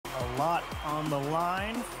lot on the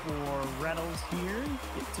line for Reynolds here.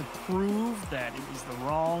 Get to prove that it was the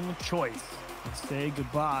wrong choice and say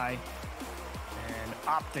goodbye. And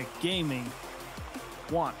OpTic Gaming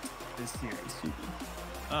want this series.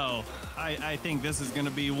 Oh, I think this is going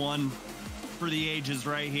to be one for the ages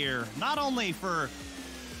right here. Not only for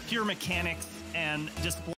pure mechanics and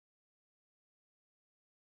display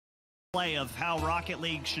of how Rocket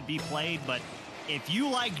League should be played, but if you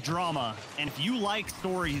like drama and if you like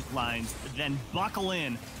storylines, then buckle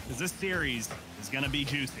in, because this series is going to be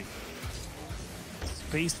juicy.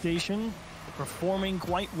 Spacestation performing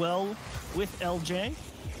quite well with LJ.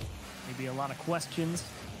 Maybe a lot of questions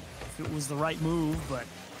if it was the right move, but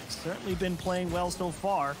certainly been playing well so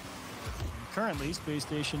far. And currently,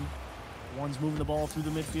 Spacestation, the one's moving the ball through the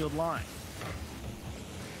midfield line.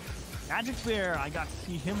 Magic Bear, I got to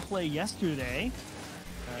see him play yesterday.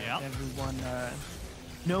 Everyone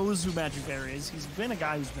knows who Magic Bear is. He's been a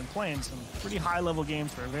guy who's been playing some pretty high-level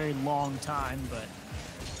games for a very long time, but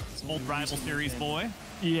old rival series boy.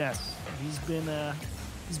 Yes, he's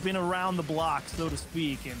been around the block, so to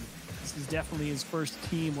speak, and this is definitely his first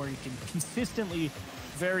team where he can consistently,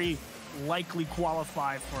 very likely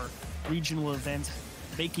qualify for regional events,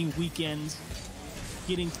 making weekends,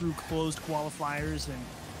 getting through closed qualifiers, and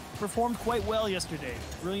performed quite well yesterday.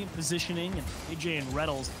 Brilliant positioning, and AJ and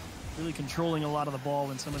Reynolds really controlling a lot of the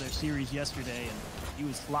ball in some of their series yesterday, and he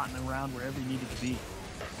was slotting around wherever he needed to be.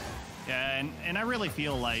 Yeah, and I really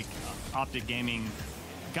feel like OpTic Gaming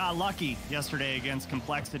got lucky yesterday against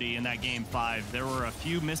Complexity in that Game 5. There were a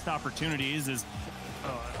few missed opportunities as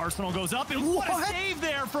Arsenal goes up, and what a save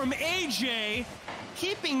there from AJ,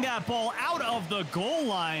 keeping that ball out of the goal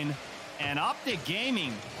line, and OpTic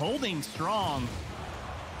Gaming holding strong.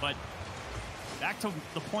 But back to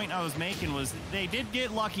the point I was making was they did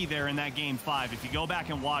get lucky there in that Game 5. If you go back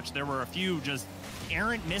and watch, there were a few just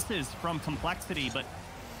errant misses from Complexity, but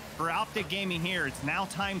for OpTic Gaming here, it's now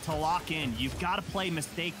time to lock in. You've got to play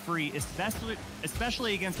mistake-free,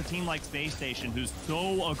 especially against a team like Spacestation, who's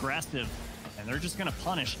so aggressive, and they're just going to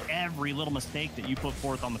punish every little mistake that you put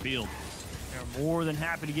forth on the field. They're more than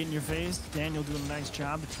happy to get in your face. Daniel doing a nice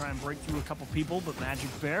job to try and break through a couple people, but Magic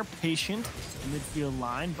Bear, patient, midfield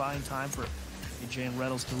line, buying time for AJ and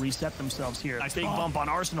Reynolds to reset themselves here. Nice big bump on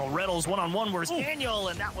Arsenal. Reynolds one-on-one. Where's Daniel?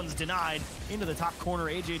 And that one's denied. Into the top corner.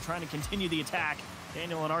 AJ trying to continue the attack.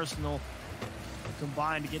 Daniel and Arsenal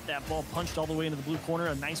combined to get that ball punched all the way into the blue corner.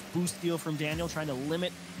 A nice boost steal from Daniel, trying to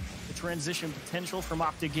limit the transition potential from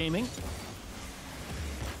OpTic Gaming.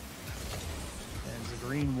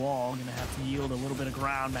 Green wall gonna have to yield a little bit of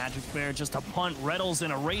ground. Magic Bear just a punt. Reynolds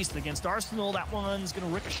in a race against Arsenal. That one's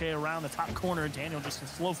gonna ricochet around the top corner. Daniel just a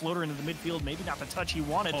slow floater into the midfield. Maybe not the touch he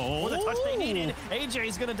wanted or the touch they needed.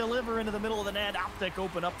 AJ's gonna deliver into the middle of the net. OpTic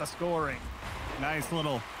open up the scoring. Nice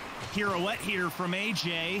little pirouette here from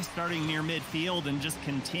AJ, starting near midfield, and just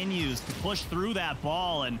continues to push through that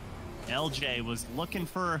ball. And LJ was looking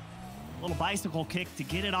for a little bicycle kick to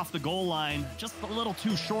get it off the goal line. Just a little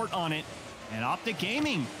too short on it. And OpTic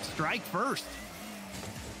Gaming strike first.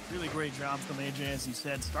 Really great job from AJ, as he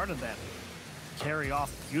said. Started that carry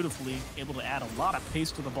off beautifully, able to add a lot of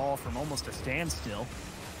pace to the ball from almost a standstill.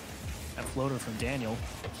 That floater from Daniel.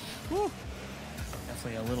 Whew.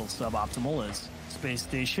 Definitely a little suboptimal as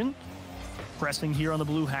Spacestation pressing here on the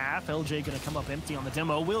blue half. LJ going to come up empty on the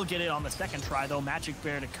demo. Will get it on the second try, though. Magic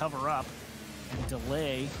Bear to cover up and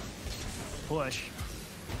delay push.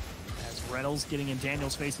 Reynolds getting in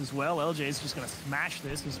Daniel's face as well. LJ is just going to smash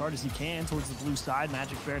this as hard as he can towards the blue side.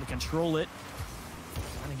 Magic Bear to control it.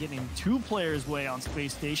 Kind of getting two players' way on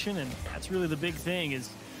Spacestation, and that's really the big thing, is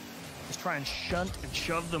just try and shunt and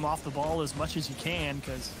shove them off the ball as much as you can,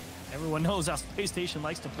 because everyone knows how Spacestation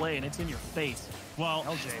likes to play, and it's in your face. Well,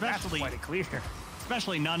 LJ, that's quite clear.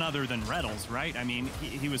 Especially none other than Reynolds, right? I mean,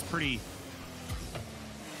 he was pretty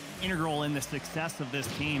integral in the success of this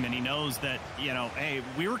team, and he knows that, you know, hey,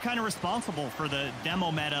 we were kind of responsible for the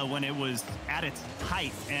demo meta when it was at its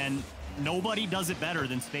height, and nobody does it better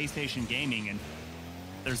than Spacestation Gaming. And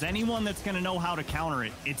if there's anyone that's going to know how to counter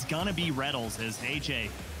it, it's going to be Reynolds, as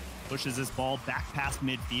AJ pushes this ball back past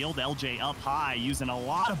midfield. LJ up high, using a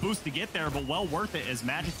lot of boost to get there, but well worth it as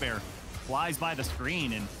Magic Bear flies by the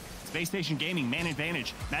screen. And Spacestation Gaming, man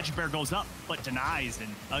advantage. Magic Bear goes up, but denies.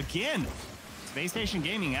 And again, Spacestation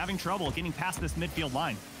Gaming having trouble getting past this midfield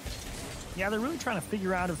line. Yeah, they're really trying to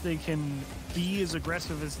figure out if they can be as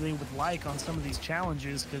aggressive as they would like on some of these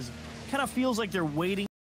challenges, because it kind of feels like they're waiting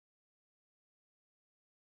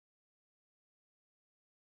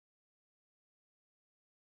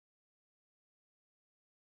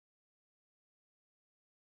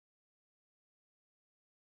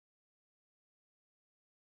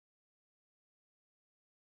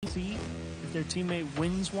see if their teammate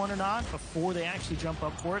wins one or not before they actually jump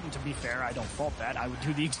up for it. And to be fair, I don't fault that. I would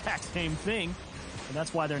do the exact same thing. And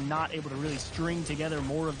that's why they're not able to really string together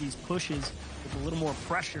more of these pushes with a little more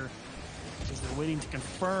pressure, because they're waiting to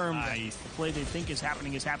confirm that the play they think is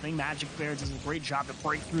happening is happening. Magic Bears does a great job to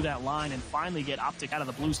break through that line and finally get OpTic out of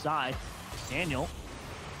the blue side. Daniel,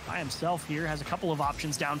 by himself here, has a couple of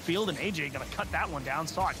options downfield, and AJ gonna cut that one down,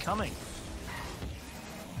 saw it coming.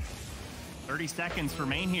 30 seconds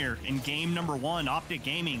remain here in game number 1. OpTic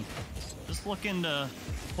Gaming just looking to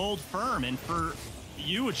hold firm. And for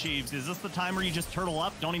you, Achieves, is this the time where you just turtle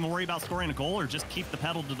up, don't even worry about scoring a goal, or just keep the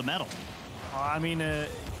pedal to the metal? I mean,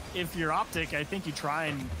 if you're OpTic, I think you try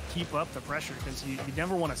and keep up the pressure, because you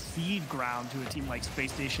never want to cede ground to a team like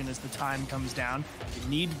Spacestation as the time comes down. You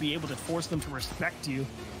need to be able to force them to respect you.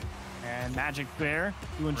 And Magic Bear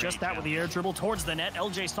doing just that with the air dribble towards the net.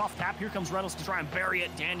 LJ soft tap. Here comes Reynolds to try and bury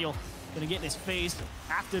it. Daniel gonna get in his face.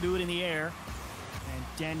 Have to do it in the air. And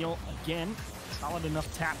Daniel, again, solid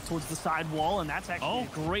enough tap towards the side wall. And that's actually a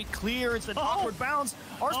great clear. It's an awkward bounce.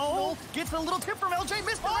 Arsenal gets a little tip from LJ.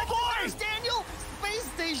 Missed the Daniel.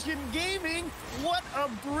 Space Station Gaming. What a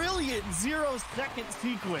brilliant 0-second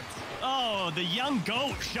sequence. Oh, the young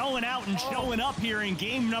GOAT showing out and showing up here in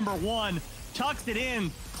game number 1. Tucks it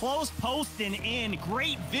in. Close post and in.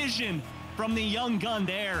 Great vision from the young gun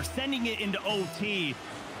there, sending it into OT,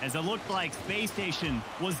 as it looked like Space Station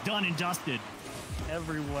was done and dusted.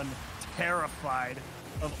 Everyone terrified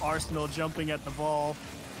of Arsenal jumping at the ball.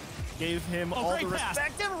 Gave him all the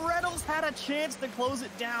respect. And Reynolds had a chance to close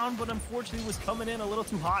it down, but unfortunately was coming in a little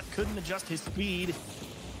too hot, couldn't adjust his speed.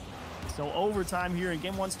 So overtime here in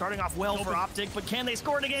game 1, starting off well for OpTic, but can they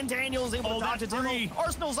score it again? Daniel's able to dodge it.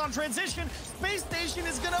 Arsenal's on transition. Space Station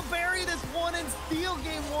is gonna bury this one and steal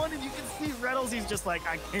game 1, and you can see Reynolds, he's just like,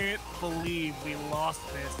 I can't believe we lost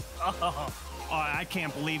this. I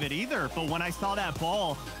can't believe it either, but when I saw that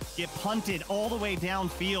ball get punted all the way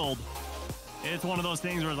downfield, it's one of those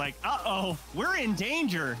things where it's like, uh-oh, we're in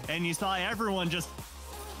danger. And you saw everyone just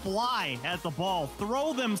fly at the ball,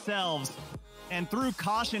 throw themselves, and threw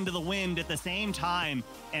caution to the wind at the same time.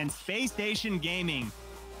 And Space Station Gaming,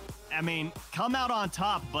 I mean, come out on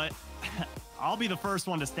top, but I'll be the first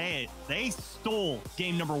one to say it. They stole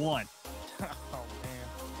game number 1. Oh,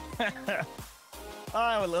 man.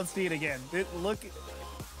 All right, let's see it again. Look,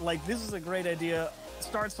 like, this is a great idea.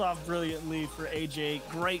 Starts off brilliantly for AJ.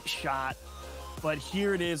 Great shot. But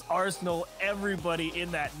here it is, Arsenal. Everybody in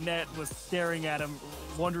that net was staring at him,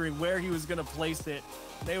 wondering where he was going to place it.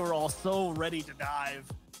 They were all so ready to dive.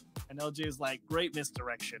 And LJ's like, great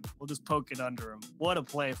misdirection. We'll just poke it under him. What a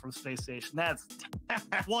play from Space Station. That's...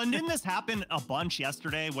 Well, and didn't this happen a bunch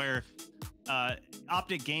yesterday where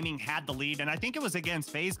OpTic Gaming had the lead? And I think it was against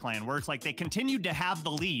FaZe Clan, where it's like they continued to have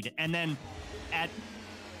the lead. And then at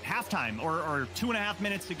halftime or 2.5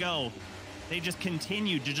 minutes to go, they just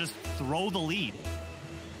continued to just throw the lead.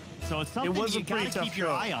 So it's something you got to keep your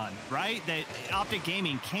eye on, right? That OpTic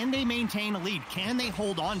Gaming, can they maintain a lead? Can they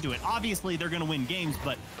hold on to it? Obviously, they're going to win games,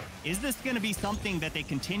 but is this going to be something that they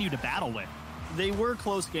continue to battle with? They were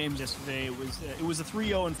close games yesterday. It was a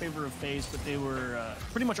 3-0 in favor of FaZe, but they were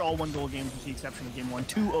pretty much all one-goal games with the exception of game 1.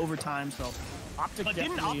 2 overtime, so OpTic But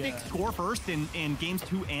didn't OpTic score first in games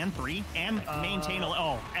 2 and 3 and maintain a...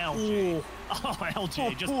 Oh, LJ. Ooh. Oh,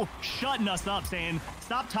 LJ just shutting us up, saying,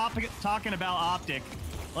 stop talking about OpTic.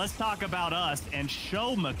 Let's talk about us and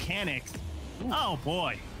show mechanics. Ooh. Oh,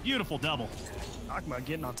 boy. Beautiful double. Talking about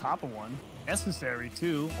getting on top of one. Necessary,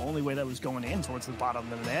 too. Only way that was going in towards the bottom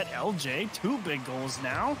of the net. LJ, 2 big goals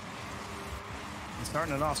now. And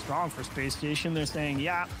starting it off strong for Space Station. They're saying,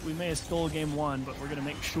 yeah, we may have stole game 1, but we're going to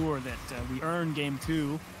make sure that we earn game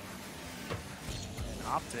 2. And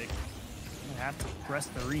OpTic going to have to press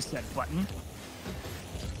the reset button.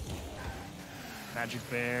 Magic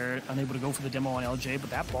Bear unable to go for the demo on LJ, but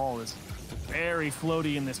that ball is very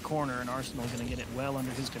floaty in this corner, and Arsenal going to get it well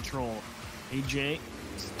under his control. AJ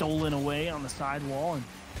stolen away on the sidewall, and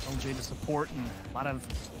LJ to support, and a lot of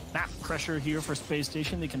map pressure here for Space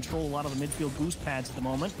Station. They control a lot of the midfield boost pads at the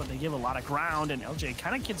moment, but they give a lot of ground, and LJ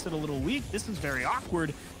kind of gets it a little weak. This is very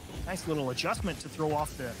awkward. Nice little adjustment to throw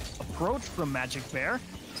off the approach from Magic Bear.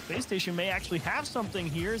 Space Station may actually have something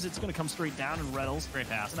here, as it's going to come straight down, and Reynolds. Great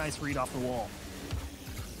pass. Nice read off the wall.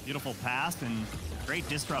 Beautiful pass and great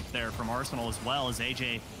disrupt there from Arsenal as well, as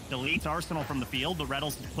AJ deletes Arsenal from the field, but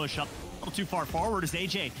Reynolds to push up a little too far forward as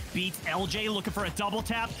AJ beats LJ, looking for a double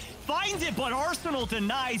tap, finds it, but Arsenal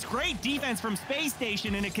denies. Great defense from Space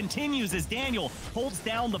Station, and it continues as Daniel holds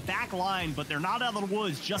down the back line, but they're not out of the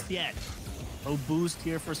woods just yet. Low boost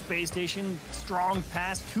here for Space Station. Strong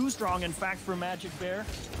pass, too strong in fact for Magic Bear,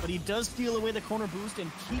 but he does steal away the corner boost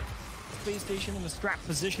and keep Space Station in the strap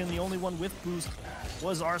position. The only one with boost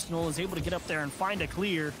was Arsenal, is able to get up there and find a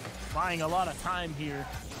clear, buying a lot of time here.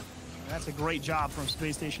 That's a great job from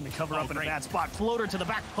Space Station to cover up in a bad spot. Floater to the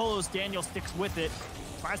back post. Daniel sticks with it.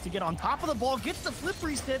 Tries to get on top of the ball. Gets the flip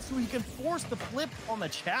reset so he can force the flip on the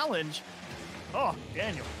challenge. Oh,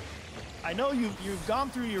 Daniel. I know you've gone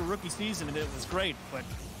through your rookie season and it was great, but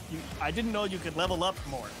I didn't know you could level up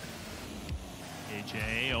more.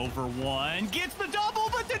 AJ over one. Gets the double,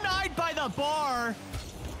 but denied by the bar.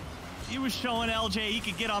 He was showing LJ he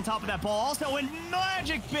could get on top of that ball. Also, in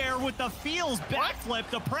Magic Bear with the feels backflip,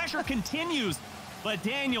 the pressure continues. But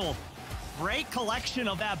Daniel, great collection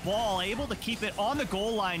of that ball, able to keep it on the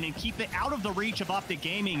goal line and keep it out of the reach of OpTic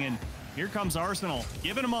Gaming. And here comes Arsenal,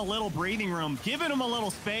 giving him a little breathing room, giving him a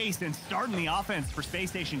little space, and starting the offense for Space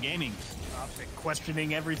Station Gaming. OpTic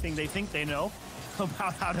questioning everything they think they know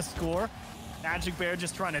about how to score. Magic Bear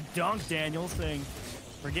just trying to dunk Daniel, saying,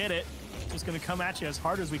 forget it. Just going to come at you as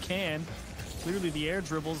hard as we can. Clearly the air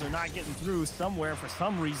dribbles are not getting through somewhere for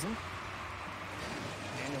some reason.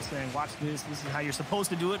 Daniel saying, watch this. This is how you're supposed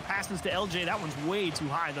to do it. Passes to LJ. That one's way too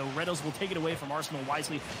high, though. Redos will take it away from Arsenal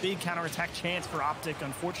wisely. Big counterattack chance for OpTic.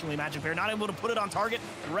 Unfortunately, Magic Bear not able to put it on target.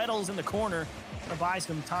 Redos in the corner to buy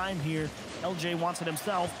some time here. LJ wants it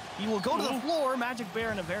himself. He will go to the floor. Magic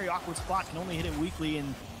Bear in a very awkward spot. Can only hit it weakly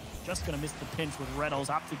and just going to miss the pinch with Redos.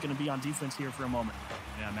 OpTic going to be on defense here for a moment.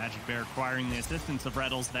 Yeah, Magic Bear acquiring the assistance of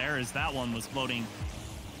Redos there, as that one was floating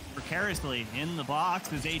precariously in the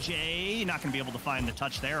box. As AJ not going to be able to find the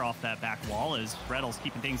touch there off that back wall, as Redos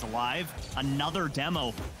keeping things alive. Another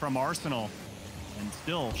demo from Arsenal, and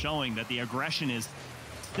still showing that the aggression is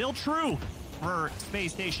still true for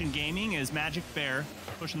Space Station Gaming, as Magic Bear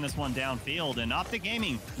pushing this one downfield. And OpTic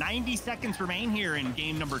Gaming, 90 seconds remain here in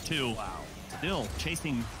game number 2. Wow. Still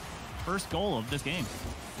chasing first goal of this game.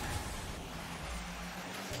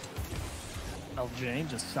 LJ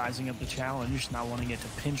just sizing up the challenge, not wanting it to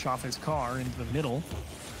pinch off his car into the middle.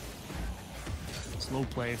 Slow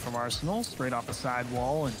play from Arsenal, straight off the side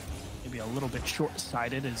wall, and maybe a little bit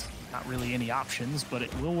short-sighted, is not really any options, but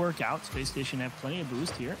it will work out. Space Station have plenty of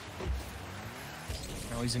boost here.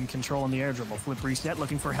 Now he's in control in the air dribble. Flip reset,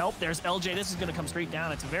 looking for help. There's LJ. This is going to come straight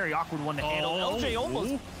down. It's a very awkward one to handle. LJ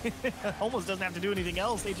almost doesn't have to do anything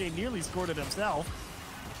else. AJ nearly scored it himself.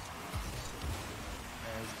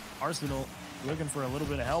 As Arsenal looking for a little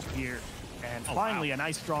bit of help here. And finally, a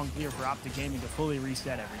nice strong clear for OpTic Gaming to fully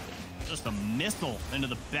reset everything. Just a missile into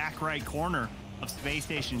the back right corner of Space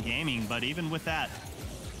Station Gaming. But even with that,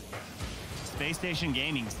 Space Station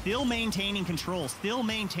Gaming still maintaining control, still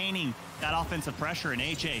maintaining that offensive pressure. And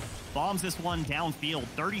AJ bombs this one downfield.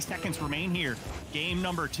 30 seconds remain here. Game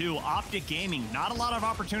number 2. OpTic Gaming, not a lot of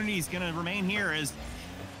opportunities going to remain here as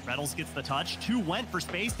Redos gets the touch. 2 went for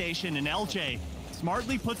Space Station, and LJ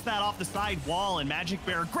smartly puts that off the side wall. And Magic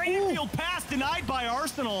Bear, great infield pass denied by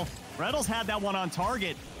Arsenal. Redos had that one on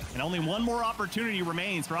target, and only one more opportunity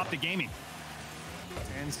remains for OpTic Gaming.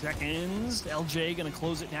 10 seconds. LJ going to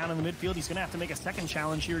close it down in the midfield. He's going to have to make a second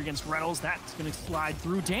challenge here against Redos. That's going to slide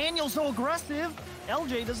through. Daniel so aggressive.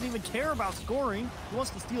 LJ doesn't even care about scoring. He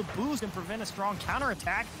wants to steal boost and prevent a strong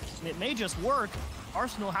counterattack, and it may just work.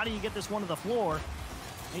 Arsenal, how do you get this one to the floor?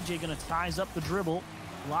 AJ going to size up the dribble.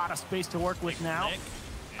 A lot of space to work with now.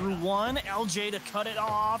 Through one. LJ to cut it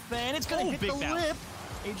off, and it's going to hit the lip.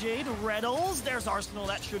 AJ to Redos. There's Arsenal.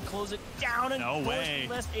 That should close it down. And no way.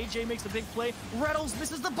 AJ makes a big play. Redos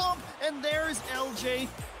misses the bump, and there's LJ.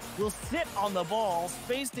 Will sit on the ball.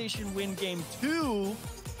 Space Station win game 2.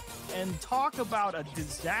 And talk about a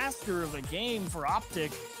disaster of a game for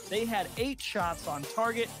OpTic. They had 8 shots on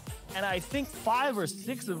target, and I think 5 or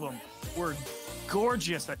 6 of them were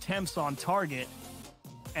gorgeous attempts on target.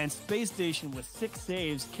 And Space Station with 6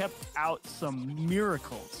 saves kept out some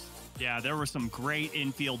miracles. Yeah, there were some great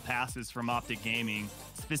infield passes from OpTic Gaming.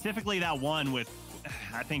 Specifically that one with,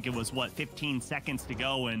 I think it was, 15 seconds to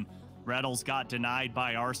go, and Redos got denied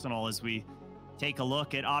by Arsenal. As we take a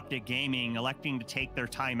look at OpTic Gaming electing to take their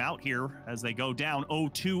time out here as they go down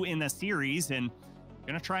 0-2 in the series, and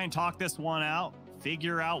going to try and talk this one out,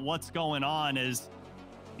 figure out what's going on. As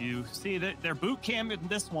you see that their boot camp in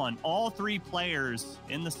this one, all 3 players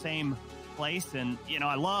in the same place. And, you know,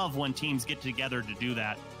 I love when teams get together to do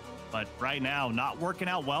that. But right now, not working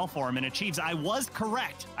out well for him. And Achieves, I was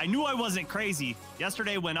correct. I knew I wasn't crazy.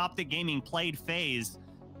 Yesterday, when OpTic Gaming played FaZe,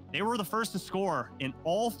 they were the first to score in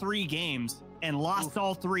all 3 games and lost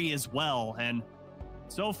all 3 as well. And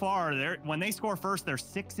so far, when they score first, they're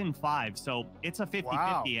 6-5. So it's a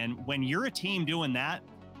 50-50. And when you're a team doing that,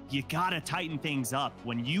 you got to tighten things up.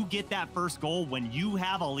 When you get that first goal, when you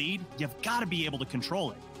have a lead, you've got to be able to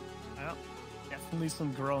control it. Well, definitely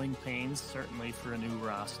some growing pains, certainly for a new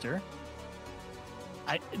roster.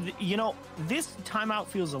 You know, this timeout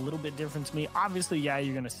feels a little bit different to me. Obviously, yeah,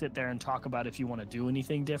 you're going to sit there and talk about if you want to do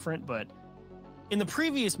anything different, but in the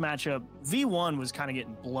previous matchup, V1 was kind of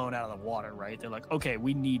getting blown out of the water, right? They're like, okay,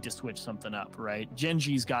 we need to switch something up, right?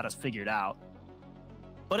 Genji's got us figured out.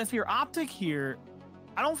 But if you're OpTic here,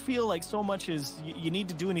 I don't feel like so much as you need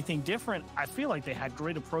to do anything different. I feel like they had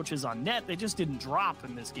great approaches on net. They just didn't drop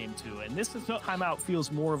in this game too. And this timeout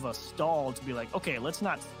feels more of a stall to be like, okay, let's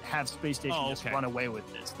not have Space Station just run away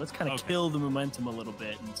with this. Let's kind of kill the momentum a little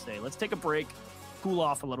bit and say, let's take a break, cool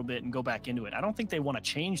off a little bit, and go back into it. I don't think they want to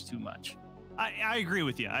change too much. I agree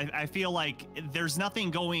with you. I feel like there's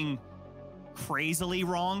nothing going crazily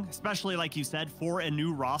wrong, especially like you said, for a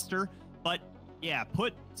new roster. But yeah,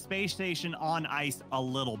 put Space Station on ice a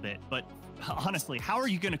little bit. But honestly, how are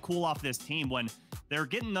you going to cool off this team when they're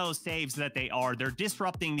getting those saves that they are? They're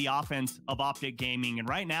disrupting the offense of OpTic Gaming. And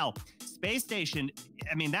right now, Space Station,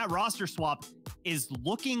 I mean, that roster swap is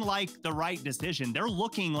looking like the right decision. They're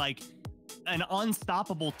looking like an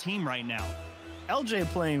unstoppable team right now. LJ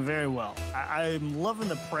playing very well. I'm loving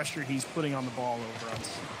the pressure he's putting on the ball over on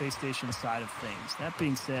Space Station's side of things. That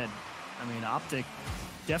being said, I mean, OpTic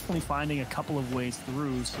definitely finding a couple of ways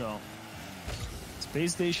through. So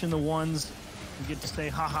Space Station, the ones who get to say,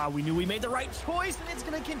 haha, we knew we made the right choice, and it's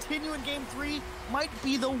going to continue in game 3. Might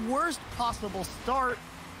be the worst possible start.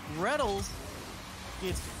 Reddles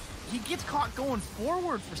gets caught going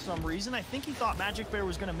forward for some reason. I think he thought Magic Bear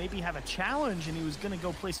was going to maybe have a challenge and he was going to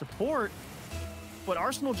go play support. But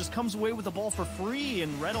Arsenal just comes away with the ball for free,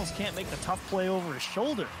 and Reynolds can't make the tough play over his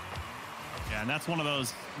shoulder. Yeah, and that's one of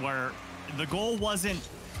those where the goal wasn't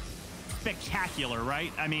spectacular,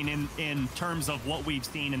 right? I mean, in terms of what we've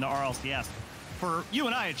seen in the RLCS. For you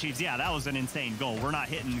and I, Chiefs, yeah, that was an insane goal. We're not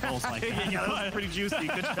hitting goals like that. Yeah, that was pretty juicy.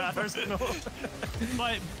 Good shot, Arsenal.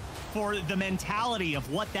 But for the mentality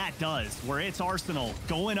of what that does, where it's Arsenal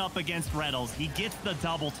going up against Reynolds, he gets the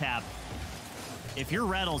double tap. If you're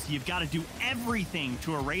Reynolds, you've got to do everything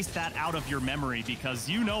to erase that out of your memory, because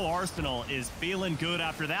you know Arsenal is feeling good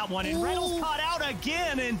after that one. And Reynolds caught out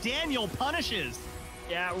again, and Daniel punishes.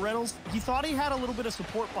 Yeah, Reynolds, he thought he had a little bit of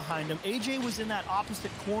support behind him. AJ was in that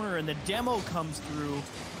opposite corner, and the demo comes through.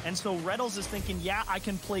 And so Reynolds is thinking, yeah, I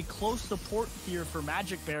can play close support here for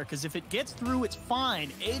Magic Bear, because if it gets through, it's fine.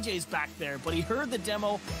 AJ's back there, but he heard the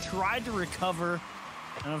demo, tried to recover,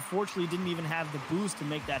 and unfortunately didn't even have the boost to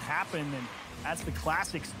make that happen. And that's the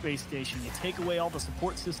classic Space Station. You take away all the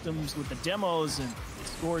support systems with the demos and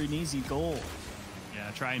score an easy goal.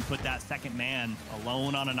 Yeah, try and put that second man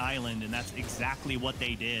alone on an island, and that's exactly what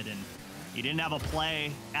they did. And he didn't have a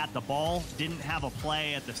play at the ball, didn't have a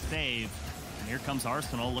play at the save. And here comes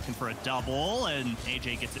Arsenal looking for a double, and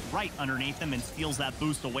AJ gets it right underneath him and steals that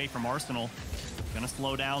boost away from Arsenal. Gonna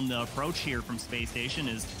slow down the approach here from Space Station.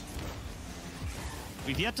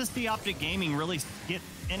 We've yet to see OpTic Gaming really get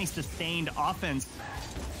any sustained offense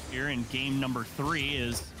here in game number 3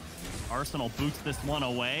 as Arsenal boots this one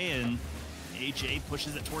away, and AJ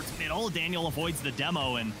pushes it towards middle. Daniel avoids the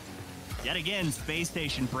demo, and yet again, Space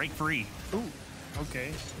Station break free. Ooh,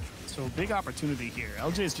 okay. So big opportunity here.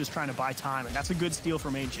 LJ is just trying to buy time, and that's a good steal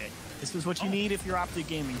from AJ. This is what you need if you're OpTic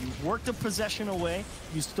Gaming. You've worked a possession away,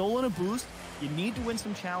 you've stolen a boost, you need to win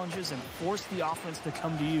some challenges and force the offense to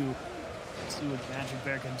come to you. Let's see what Magic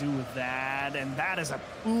Bear can do with that. And that is a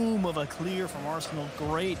boom of a clear from Arsenal.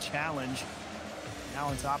 Great challenge.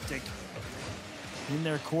 Now it's OpTic in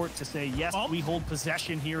their court to say, yes, we hold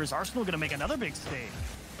possession here. Is Arsenal going to make another big save?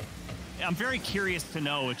 I'm very curious to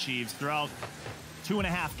know, Achieves, throughout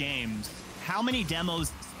 2.5 games, how many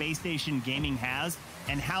demos Space Station Gaming has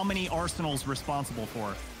and how many Arsenal's responsible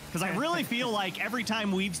for. Because I really feel like every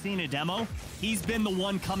time we've seen a demo, he's been the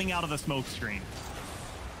one coming out of the smoke screen.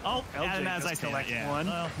 Oh, and as I select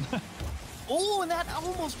one. Oh, and that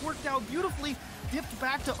almost worked out beautifully. Dipped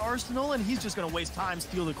back to Arsenal, and he's just going to waste time,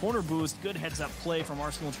 steal the corner boost. Good heads-up play from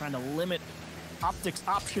Arsenal, trying to limit OpTic's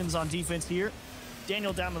options on defense here.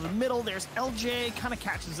 Daniel down to the middle. There's LJ, kind of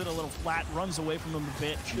catches it a little flat, runs away from him a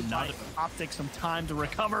bit. Should buy OpTic some time to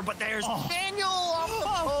recover, but there's Daniel off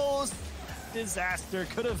the post. Disaster.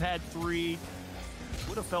 Could have had 3.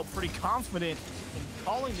 Would have felt pretty confident in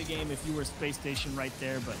calling the game if you were Space Station right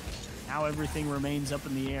there, but now everything remains up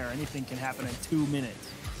in the air. Anything can happen in 2 minutes.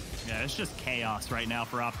 Yeah, it's just chaos right now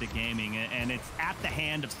for OpTic Gaming, and it's at the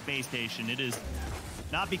hand of Space Station. It is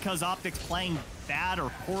not because OpTic's playing bad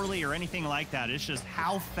or poorly or anything like that. It's just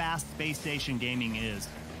how fast Space Station Gaming is.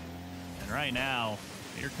 And right now,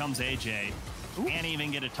 here comes AJ. Can't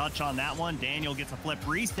even get a touch on that one. Daniel gets a flip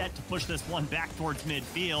reset to push this one back towards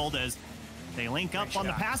midfield as they link up on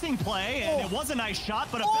the passing play, and it was a nice shot,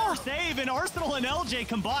 but a better save, and Arsenal and LJ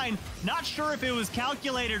combined. Not sure if it was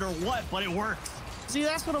calculated or what, but it works. See,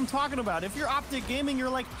 that's what I'm talking about. If you're OpTic Gaming, you're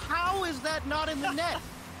like, how is that not in the net?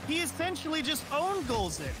 He essentially just own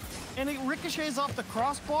goals it, and it ricochets off the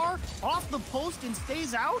crossbar, off the post, and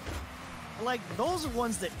stays out. Like, those are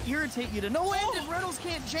ones that irritate you to no end, and Reynolds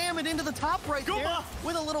can't jam it into the top right there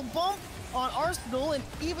with a little bump on Arsenal, and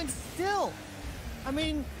even still, I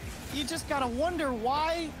mean, you just gotta wonder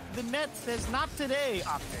why the net says not today,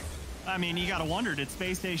 OpTic. I mean, you gotta wonder, did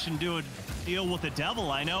Spacestation do a deal with the devil?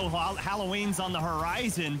 I know Halloween's on the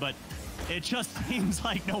horizon, but it just seems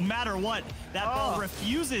like no matter what, that ball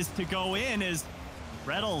refuses to go in as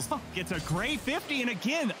Reynolds gets a great 50, and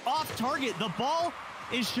again, off target. The ball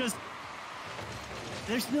is just,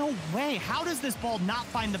 there's no way. How does this ball not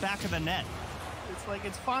find the back of the net? It's like,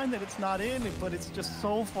 it's fine that it's not in, but it's just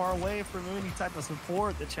so far away from any type of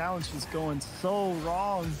support. The challenge is going so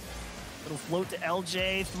wrong. It'll float to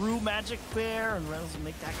LJ through Magic Bear, and Reynolds will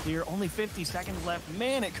make that clear. Only 50 seconds left.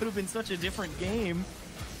 Man, it could have been such a different game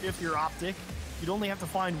if you're OpTic. You'd only have to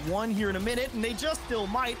find one here in a minute, and they just still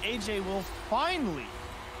might. AJ will finally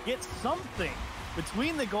get something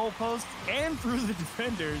between the goalposts and through the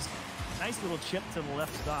defenders. Nice little chip to the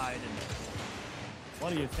left side. And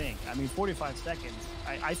what do you think? I mean, 45 seconds.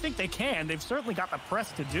 I think they can. They've certainly got the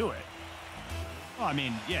press to do it. Well, I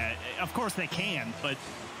mean, yeah, of course they can, but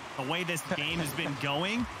the way this game has been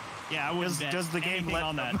going, yeah, I wouldn't bet does the game anything let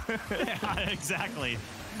on them? that. Yeah, exactly.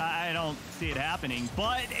 I don't see it happening,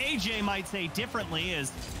 but AJ might say differently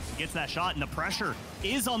as he gets that shot, and the pressure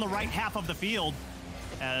is on the right half of the field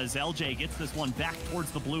as LJ gets this one back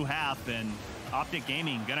towards the blue half, and OpTic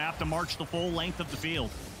Gaming gonna have to march the full length of the field.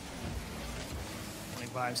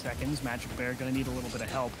 25 seconds. Magic Bear gonna need a little bit of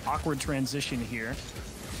help. Awkward transition here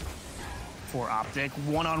for OpTic.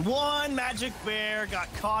 One-on-one. Magic Bear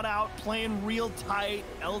got caught out playing real tight.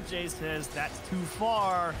 LJ says that's too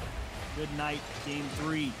far. Good night, game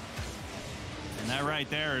 3. And that right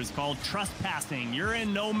there is called trespassing. You're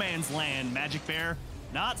in no man's land, Magic Bear.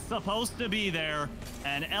 Not supposed to be there.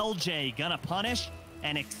 And LJ gonna punish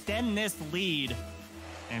and extend this lead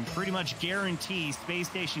and pretty much guarantee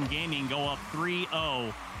Spacestation Gaming go up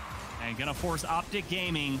 3-0. And gonna force OpTic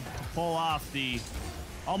Gaming to pull off the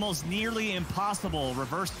almost nearly impossible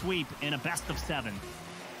reverse sweep in a best of 7.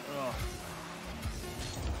 Ugh.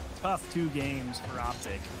 Tough 2 games for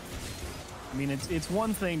OpTic. I mean, it's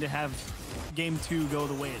one thing to have game 2 go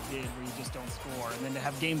the way it did, where you just don't score, and then to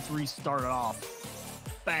have game 3 start off,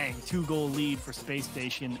 bang, 2-goal lead for Space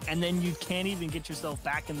Station, and then you can't even get yourself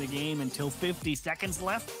back in the game until 50 seconds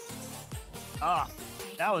left.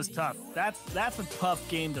 That was tough. That's a tough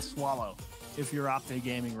game to swallow if you're OpTic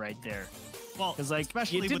Gaming right there. Well, because like,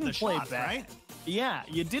 especially you didn't with the play shots, bad. right? Yeah,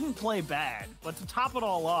 you didn't play bad, but to top it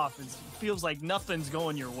all off, it feels like nothing's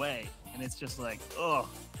going your way, and it's just like, ugh,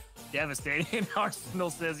 devastating. Arsenal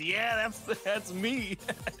says, yeah, that's me.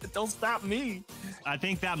 Don't stop me. I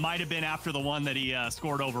think that might have been after the one that he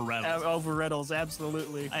scored over Reynolds. Over Reynolds,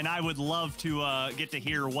 absolutely. And I would love to get to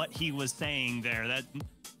hear what he was saying there. That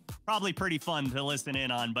probably pretty fun to listen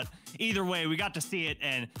in on, but either way, we got to see it,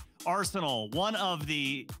 and Arsenal, one of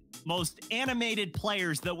the most animated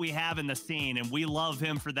players that we have in the scene, and we love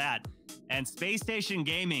him for that. And Space Station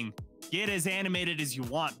Gaming, get as animated as you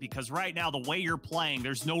want, because right now, the way you're playing,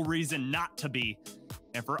 there's no reason not to be.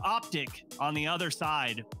 And for OpTic on the other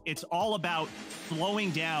side, it's all about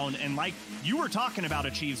slowing down, and like you were talking about,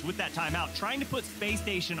 Achieves, with that timeout, trying to put Space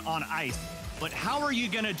Station on ice. But how are you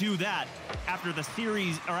going to do that after the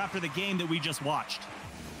series, or after the game that we just watched?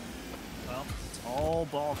 Well, it's all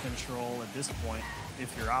ball control at this point.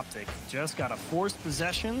 If you're OpTic, just got a forced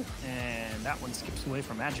possession, and that one skips away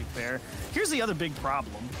from Magic Bear. Here's the other big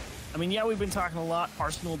problem. I mean, yeah, we've been talking a lot.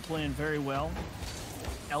 Arsenal playing very well.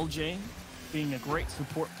 LJ being a great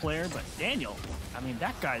support player, but Daniel, I mean,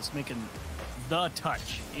 that guy's making the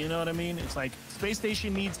touch. You know what I mean? It's like Space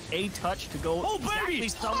Station needs a touch to go exactly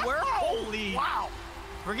somewhere. Holy wow!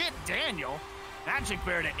 Forget Daniel. Magic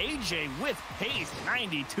Bear to AJ with pace,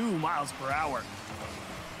 92 miles per hour.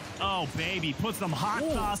 Oh, baby, put some hot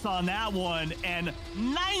sauce on that one, and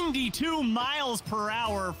 92 miles per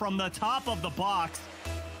hour from the top of the box.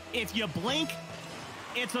 If you blink,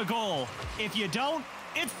 it's a goal. If you don't,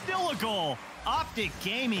 it's still a goal. OpTic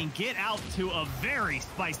Gaming get out to a very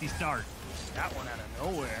spicy start. That one out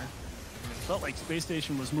of nowhere. And it felt like Space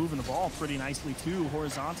Station was moving the ball pretty nicely, too,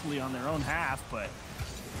 horizontally on their own half, but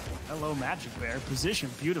hello, Magic Bear,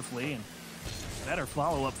 positioned beautifully, and Better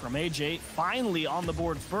follow-up from AJ. Finally on the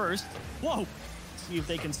board first. Whoa! See if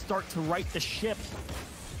they can start to right the ship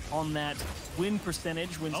on that win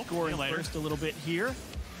percentage when scoring first a little bit here.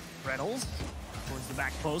 Reynolds towards the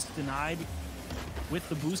back post, denied with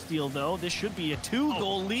the boost deal, though. This should be a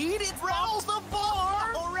 2-goal lead. It Reynolds the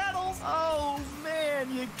bar! Oh, Reynolds! Oh,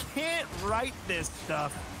 man, you can't write this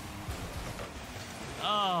stuff.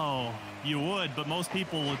 Oh, you would, but most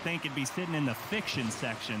people would think it'd be sitting in the fiction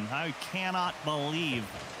section. I cannot believe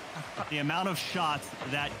the amount of shots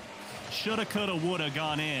that shoulda, coulda, woulda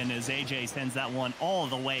gone in as AJ sends that one all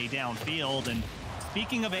the way downfield. And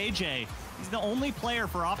speaking of AJ, he's the only player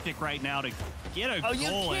for OpTic right now to get a goal.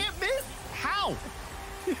 You can't miss. How?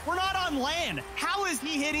 We're not on land. How is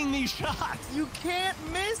he hitting these shots? You can't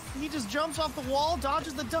miss. He just jumps off the wall,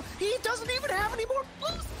 dodges the dump. He doesn't even have any more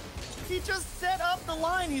boost. He just set up the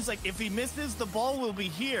line. He's like, if he misses, the ball will be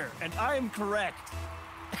here. And I am correct.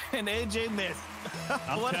 And AJ missed.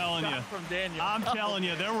 I'm telling you. From Daniel. I'm telling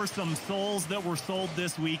you, there were some souls that were sold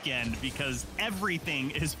this weekend because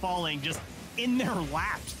everything is falling just in their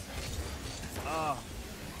laps.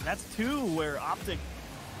 That's two where OpTic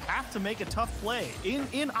have to make a tough play.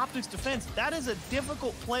 In OpTic's defense, that is a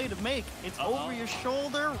difficult play to make. It's over your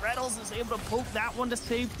shoulder. Reynolds is able to poke that one to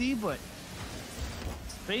safety, but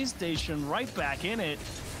Spacestation right back in it.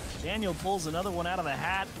 Daniel pulls another one out of the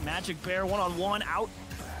hat. Magic Bear one-on-one out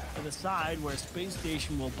to the side where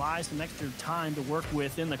Spacestation will buy some extra time to work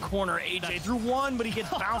with in the corner. AJ threw one, but he gets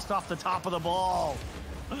bounced off the top of the ball.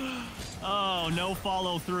 Oh, no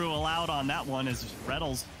follow-through allowed on that one as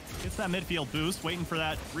Reynolds gets that midfield boost, waiting for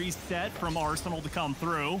that reset from Arsenal to come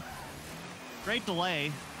through. Great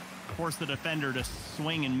delay. Forced the defender to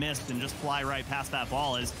swing and miss and just fly right past that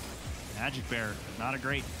ball as Magic Bear, not a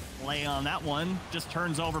great play on that one. Just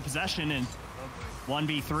turns over possession and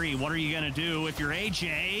 1v3. What are you going to do if you're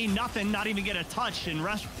AJ? Nothing, not even get a touch. And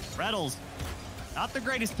Reynolds, not the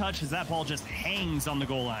greatest touch as that ball just hangs on the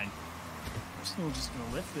goal line. Arsenal just going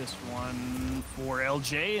to lift this one for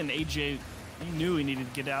LJ, and AJ, he knew he needed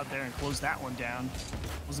to get out there and close that one down.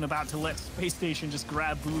 Wasn't about to let Spacestation just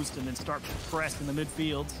grab boost and then start to press in the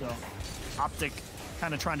midfield, so OpTic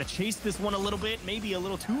kind of trying to chase this one a little bit, maybe a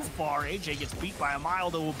little too far. AJ gets beat by a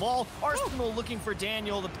mile to a ball. Arsenal looking for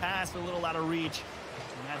Daniel, the pass a little out of reach.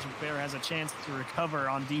 Magic Bear has a chance to recover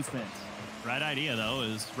on defense. Right idea, though,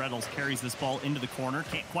 as Reynolds carries this ball into the corner.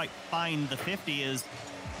 Can't quite find the 50 as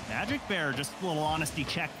Magic Bear, just a little honesty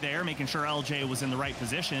check there, making sure LJ was in the right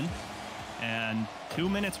position. And 2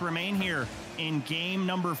 minutes remain here in game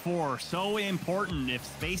number 4. So important if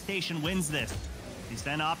Spacestation wins this. They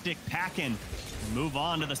send OpTic packing and move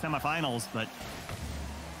on to the semifinals, but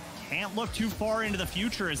can't look too far into the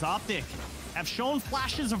future as OpTic have shown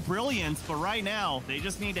flashes of brilliance, but right now they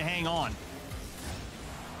just need to hang on.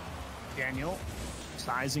 Daniel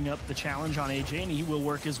sizing up the challenge on AJ, and he will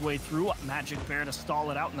work his way through. Magic Bear to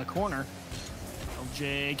stall it out in the corner.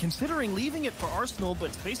 LJ considering leaving it for Arsenal,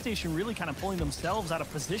 but Spacestation really kind of pulling themselves out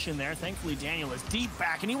of position there. Thankfully, Daniel is deep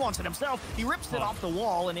back, and he wants it himself. He rips it off the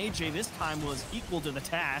wall, and AJ this time was equal to the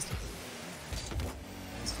task.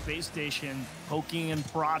 Spacestation poking and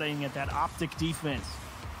prodding at that OpTic defense.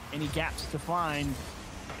 Any gaps to find,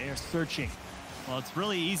 they're searching. Well, it's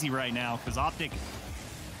really easy right now because OpTic,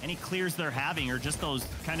 any clears they're having are just those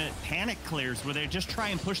kind of panic clears where they just try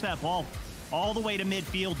and push that ball all the way to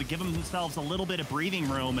midfield to give themselves a little bit of breathing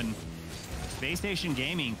room. And Spacestation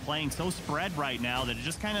Gaming playing so spread right now that it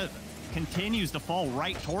just kind of continues to fall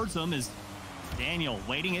right towards them as Daniel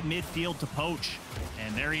waiting at midfield to poach.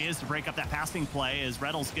 And there he is to break up that passing play as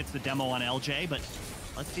Reynolds gets the demo on LJ. But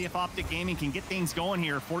let's see if OpTic Gaming can get things going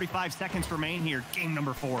here. 45 seconds remain here, game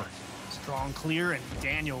number 4. Strong clear, and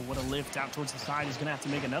Daniel, what a lift out towards the side. He's going to have to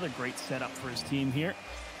make another great setup for his team here.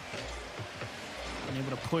 And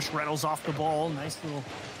able to push Reynolds off the ball. Nice little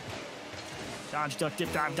dodge, duck,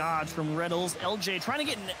 dip, dive, dodge from Reynolds. LJ trying to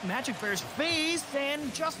get in Magic Bear's face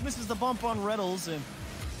and just misses the bump on Reynolds. And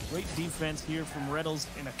great defense here from Reynolds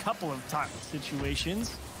in a couple of top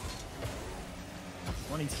situations.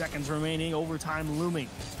 20 seconds remaining, overtime looming.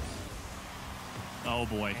 Oh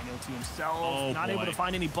boy. Daniel to himself, not able to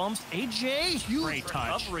find any bumps. AJ, huge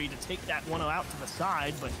recovery to take that one out to the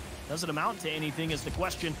side, but does it amount to anything is the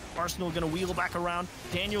question. Arsenal going to wheel back around.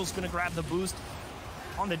 Daniel's going to grab the boost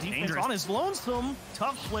on the defense. Dangerous. On his lonesome.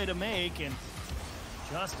 Tough play to make, and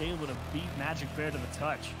just able to beat Magic Bear to the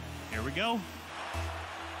touch. Here we go.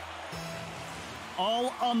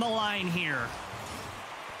 All on the line here.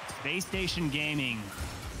 Spacestation Gaming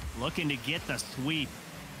looking to get the sweep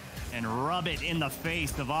and rub it in the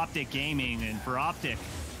face of OpTic Gaming. And for OpTic,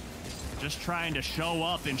 just trying to show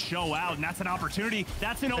up and show out, and that's an opportunity.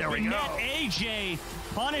 That's an open net. AJ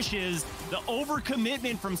punishes the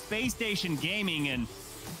overcommitment from Space Station Gaming, and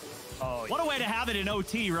what a way to have it in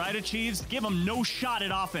OT, right, Achieves? Give them no shot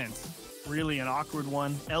at offense. Really an awkward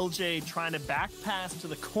one. LJ trying to back pass to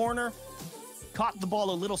the corner. Caught the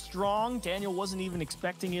ball a little strong. Daniel wasn't even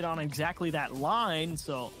expecting it on exactly that line,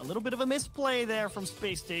 so a little bit of a misplay there from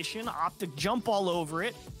Space Station. OpTic jump all over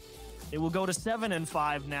it. It will go to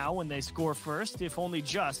 7-5 now when they score first, if only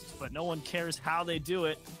just, but no one cares how they do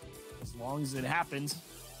it as long as it happens.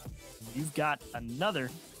 You've got another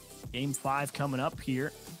Game 5 coming up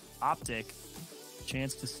here. OpTic,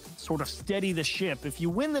 chance to sort of steady the ship. If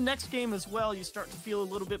you win the next game as well, you start to feel a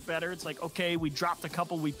little bit better. It's like, okay, we dropped a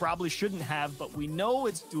couple we probably shouldn't have, but we know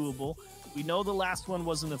it's doable. We know the last one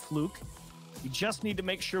wasn't a fluke. We just need to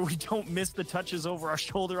make sure we don't miss the touches over our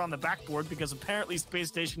shoulder on the backboard, because apparently Space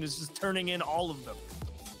Station is just turning in all of them.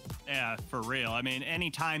 Yeah, for real. I mean,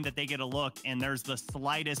 anytime that they get a look and there's the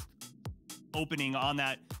slightest opening on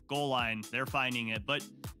that goal line, they're finding it. But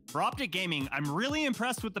for OpTic Gaming, I'm really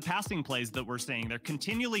impressed with the passing plays that we're seeing. They're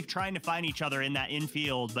continually trying to find each other in that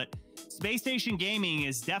infield, but Space Station Gaming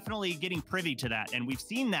is definitely getting privy to that, and we've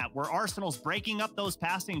seen that where Arsenal's breaking up those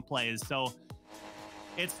passing plays. So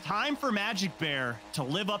it's time for Magic Bear to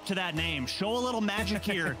live up to that name. Show a little magic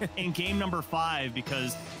here in game number 5,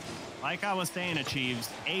 because like I was saying, Achieves,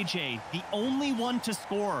 AJ, the only one to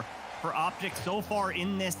score for OpTic so far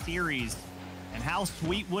in this series. And how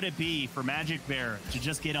sweet would it be for Magic Bear to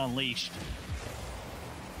just get unleashed?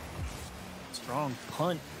 Strong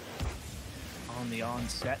punt on the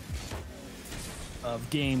onset of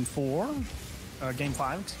game 5,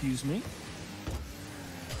 excuse me.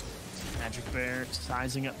 Magic Bear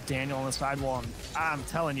sizing up Daniel on the sidewall. And I'm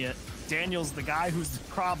telling you, Daniel's the guy who's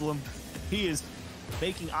the problem. He is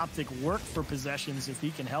making OpTic work for possessions if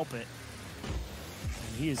he can help it.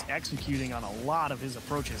 He is executing on a lot of his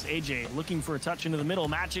approaches. AJ looking for a touch into the middle.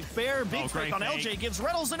 Magic Bear, big break on LJ, gives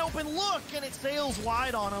Reynolds an open look, and it sails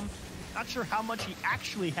wide on him. Not sure how much he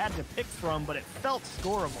actually had to pick from, but it felt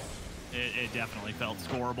scoreable. It definitely felt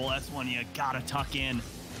scoreable. That's one you gotta tuck in.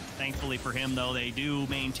 Thankfully for him, though, they do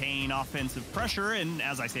maintain offensive pressure, and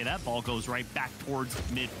as I say, that ball goes right back towards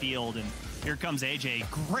midfield, and here comes AJ.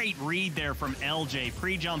 Great read there from LJ.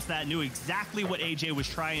 Pre-jumps that, knew exactly what AJ was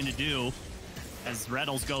trying to do. As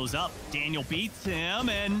Reynolds goes up, Daniel beats him,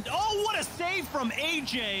 and oh, what a save from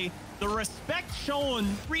AJ. The respect shown,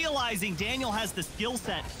 realizing Daniel has the skill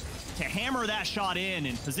set to hammer that shot in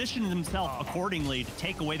and position himself accordingly to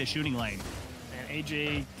take away the shooting lane. And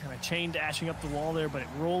AJ kind of chain dashing up the wall there, but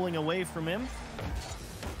rolling away from him.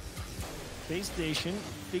 Space Station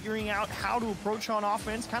figuring out how to approach on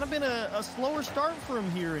offense. Kind of been a slower start for him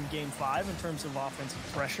here in game 5 in terms of offensive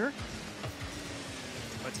pressure.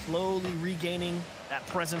 But slowly regaining that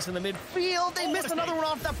presence in the midfield. They miss another one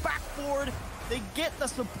off the backboard. They get the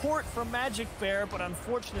support from Magic Bear, but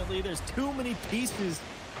unfortunately, there's too many pieces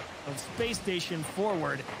of Space Station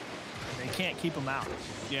forward, and they can't keep them out.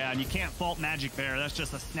 Yeah, and you can't fault Magic Bear. That's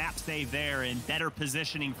just a snap save there, and better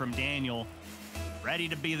positioning from Daniel. Ready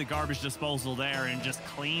to be the garbage disposal there and just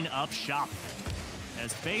clean up shop.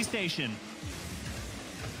 As Space Station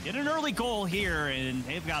get an early goal here, and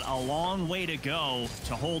they've got a long way to go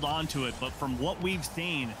to hold on to it. But from what we've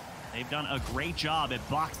seen, they've done a great job at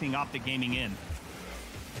boxing OpTic Gaming in.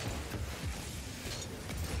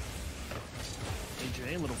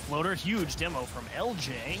 AJ, little floater, huge demo from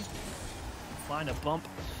LJ. Find a bump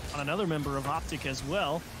on another member of OpTic as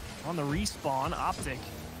well. On the respawn, OpTic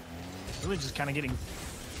really just kind of getting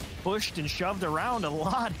pushed and shoved around a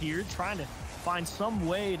lot here, trying to find some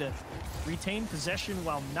way to retain possession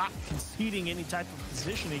while not conceding any type of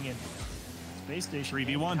positioning in. Space Station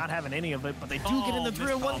 3v1. Not having any of it, but they do get in the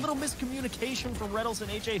drill. One little miscommunication from Reynolds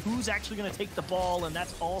and AJ, who's actually going to take the ball, and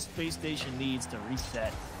that's all Space Station needs to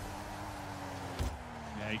reset.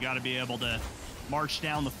 Yeah, you got to be able to march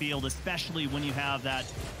down the field, especially when you have that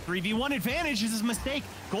 3v1 advantage. Is his mistake.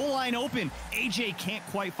 Goal line open. AJ can't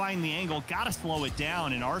quite find the angle. Got to slow it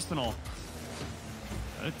down, and Arsenal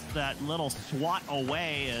puts that little swat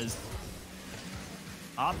away as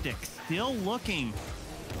OpTic still looking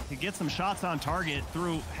to get some shots on target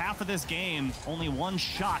through half of this game. Only one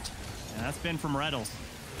shot, and that's been from Reynolds.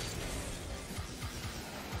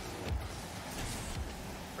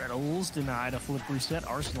 Reynolds denied a flip reset.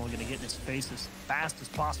 Arsenal going to get in his face as fast as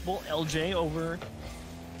possible. LJ over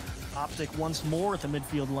OpTic once more at the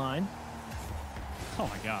midfield line. Oh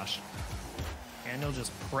my gosh. Daniel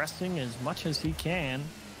just pressing as much as he can.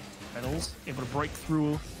 Reynolds able to break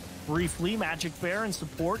through briefly. Magic Bear in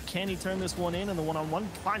support. Can he turn this one in? And the one-on-one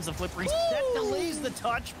finds the flip reset, delays the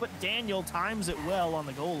touch, but Daniel times it well on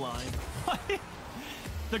the goal line.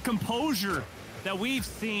 The composure that we've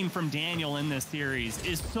seen from Daniel in this series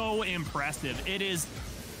is so impressive. It is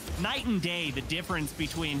night and day, the difference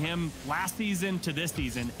between him last season to this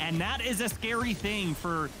season. And that is a scary thing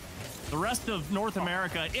for the rest of North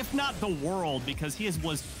America, if not the world, because he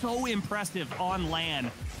was so impressive on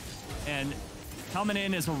LAN. And coming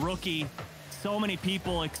in as a rookie, so many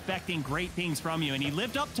people expecting great things from you. And he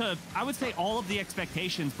lived up to, I would say, all of the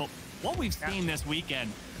expectations. But what we've seen this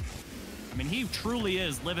weekend, I mean, he truly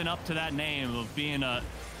is living up to that name of being a,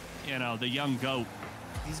 the young GOAT.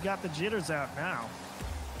 He's got the jitters out now.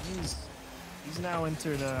 He's now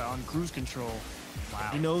entered on cruise control. Wow.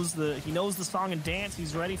 He knows the song and dance.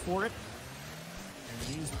 He's ready for it,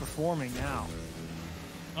 and he's performing now.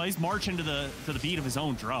 Well, he's marching to the beat of his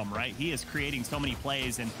own drum, right? He is creating so many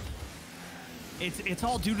plays, and it's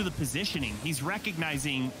all due to the positioning. He's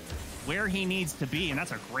recognizing where he needs to be, and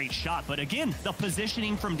that's a great shot. But again, the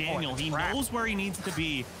positioning from Daniel, he knows where he needs to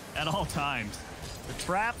be at all times. The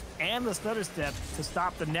trap and the stutter step to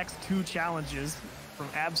stop the next two challenges from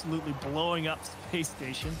absolutely blowing up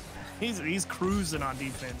Spacestation. He's cruising on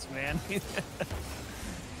defense, man.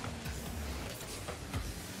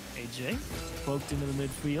 AJ poked into the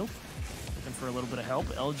midfield, looking for a little bit of help.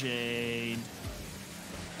 LJ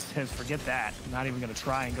says, forget that. I'm not even going to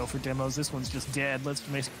try and go for demos. This one's just dead. Let's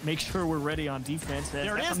make sure we're ready on defense.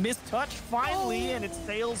 There it is. A missed touch finally, and it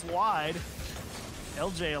sails wide.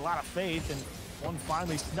 LJ, a lot of faith, and one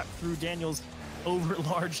finally snuck through Daniel's over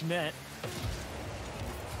large net.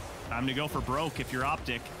 Time to go for broke if you're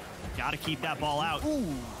OpTic. Got to keep that ball out. Ooh.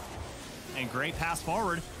 And great pass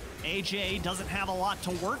forward. AJ doesn't have a lot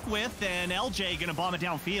to work with, and LJ gonna bomb it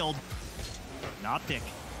downfield. And OpTic.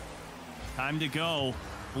 Time to go.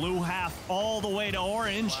 Blue half all the way to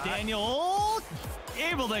orange. What? Daniel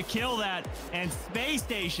able to kill that, and Space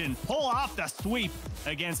Station pull off the sweep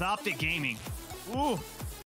against OpTic Gaming. Ooh.